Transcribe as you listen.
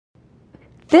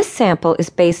This sample is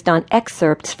based on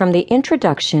excerpts from the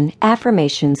introduction,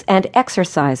 affirmations, and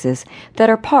exercises that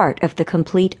are part of the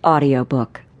complete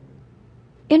audiobook.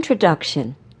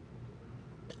 Introduction.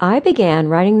 I began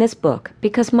writing this book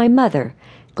because my mother,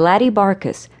 Gladys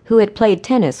Barkus, who had played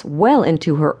tennis well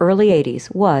into her early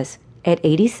 80s, was, at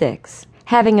 86,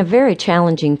 having a very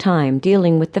challenging time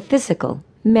dealing with the physical,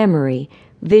 memory,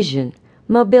 vision,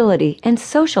 mobility, and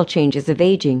social changes of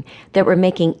aging that were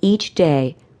making each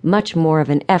day much more of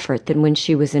an effort than when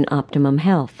she was in optimum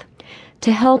health.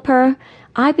 To help her,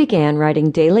 I began writing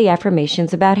daily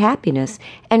affirmations about happiness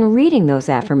and reading those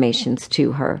affirmations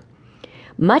to her.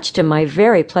 Much to my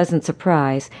very pleasant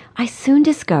surprise, I soon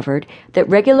discovered that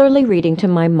regularly reading to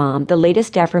my mom the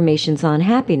latest affirmations on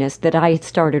happiness that I had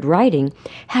started writing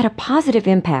had a positive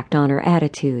impact on her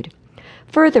attitude.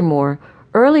 Furthermore,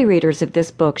 early readers of this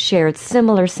book shared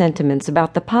similar sentiments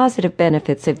about the positive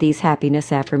benefits of these happiness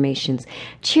affirmations,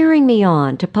 cheering me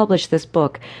on to publish this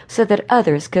book so that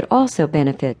others could also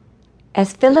benefit.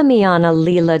 As Philomena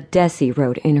Lila Desi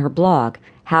wrote in her blog,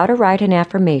 How to Write an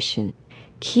Affirmation,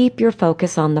 keep your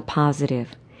focus on the positive.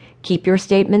 Keep your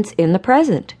statements in the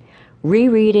present.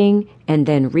 Rereading and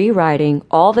then rewriting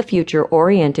all the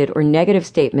future-oriented or negative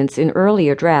statements in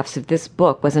earlier drafts of this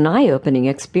book was an eye-opening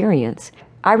experience.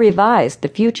 I revised the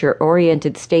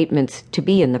future-oriented statements to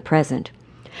be in the present.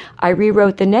 I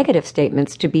rewrote the negative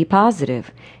statements to be positive.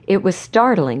 It was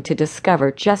startling to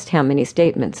discover just how many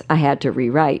statements I had to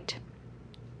rewrite.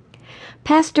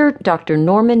 Pastor Dr.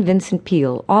 Norman Vincent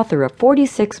Peale, author of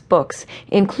 46 books,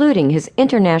 including his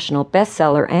international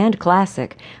bestseller and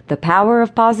classic, The Power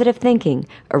of Positive Thinking,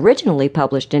 originally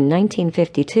published in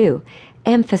 1952,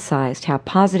 emphasized how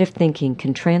positive thinking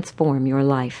can transform your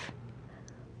life.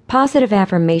 Positive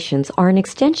affirmations are an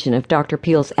extension of Dr.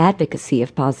 Peale's advocacy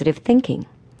of positive thinking.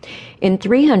 In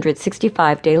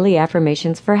 365 Daily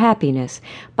Affirmations for Happiness,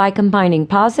 by combining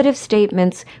positive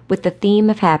statements with the theme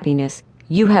of happiness,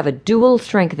 you have a dual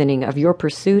strengthening of your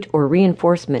pursuit or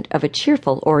reinforcement of a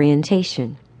cheerful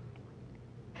orientation.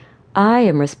 I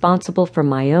am responsible for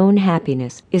my own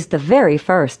happiness is the very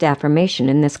first affirmation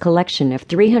in this collection of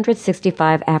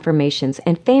 365 affirmations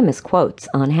and famous quotes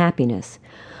on happiness.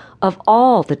 Of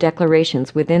all the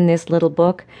declarations within this little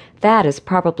book, that is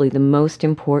probably the most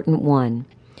important one.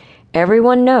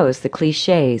 Everyone knows the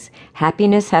cliches.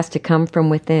 Happiness has to come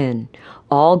from within.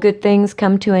 All good things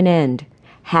come to an end.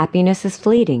 Happiness is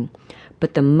fleeting.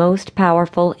 But the most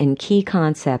powerful and key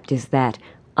concept is that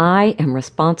I am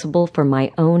responsible for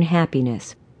my own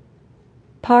happiness.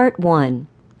 Part 1.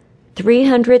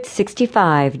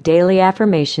 365 Daily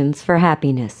Affirmations for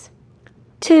Happiness.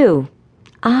 2.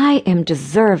 I am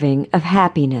deserving of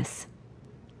happiness.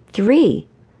 3.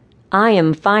 I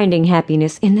am finding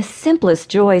happiness in the simplest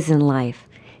joys in life,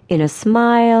 in a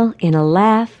smile, in a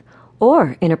laugh,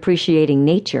 or in appreciating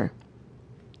nature.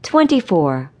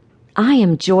 24. I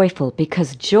am joyful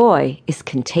because joy is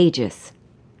contagious.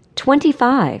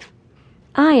 25.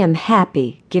 I am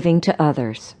happy giving to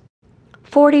others.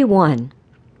 41.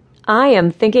 I am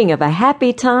thinking of a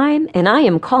happy time and I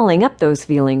am calling up those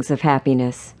feelings of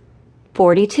happiness.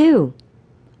 42.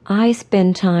 I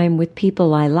spend time with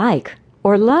people I like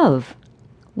or love.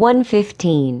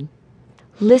 115.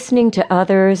 Listening to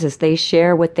others as they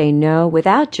share what they know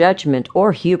without judgment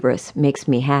or hubris makes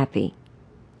me happy.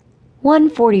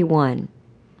 141.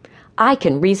 I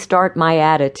can restart my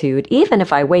attitude even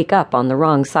if I wake up on the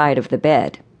wrong side of the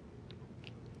bed.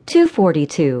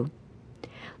 242.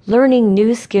 Learning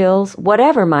new skills,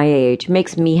 whatever my age,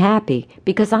 makes me happy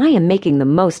because I am making the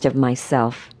most of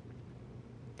myself.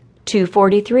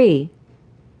 243.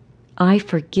 I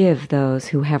forgive those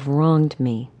who have wronged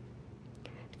me.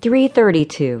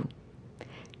 332.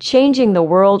 Changing the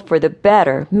world for the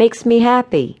better makes me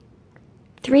happy.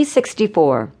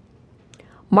 364.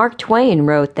 Mark Twain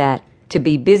wrote that to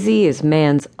be busy is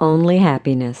man's only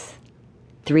happiness.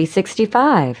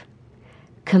 365.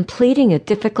 Completing a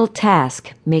difficult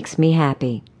task makes me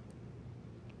happy.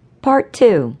 Part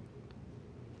 2.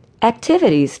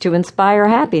 Activities to inspire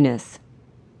happiness.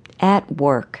 At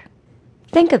work.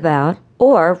 Think about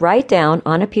or write down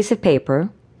on a piece of paper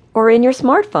or in your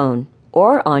smartphone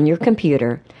or on your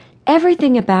computer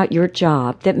everything about your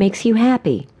job that makes you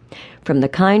happy, from the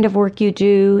kind of work you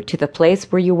do to the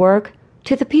place where you work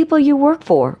to the people you work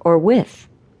for or with.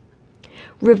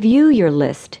 Review your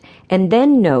list and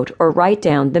then note or write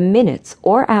down the minutes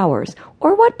or hours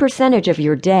or what percentage of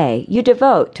your day you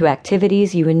devote to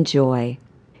activities you enjoy.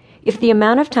 If the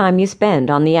amount of time you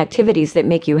spend on the activities that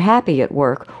make you happy at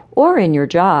work or in your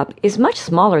job is much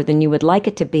smaller than you would like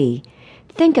it to be,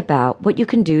 think about what you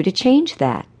can do to change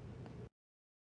that.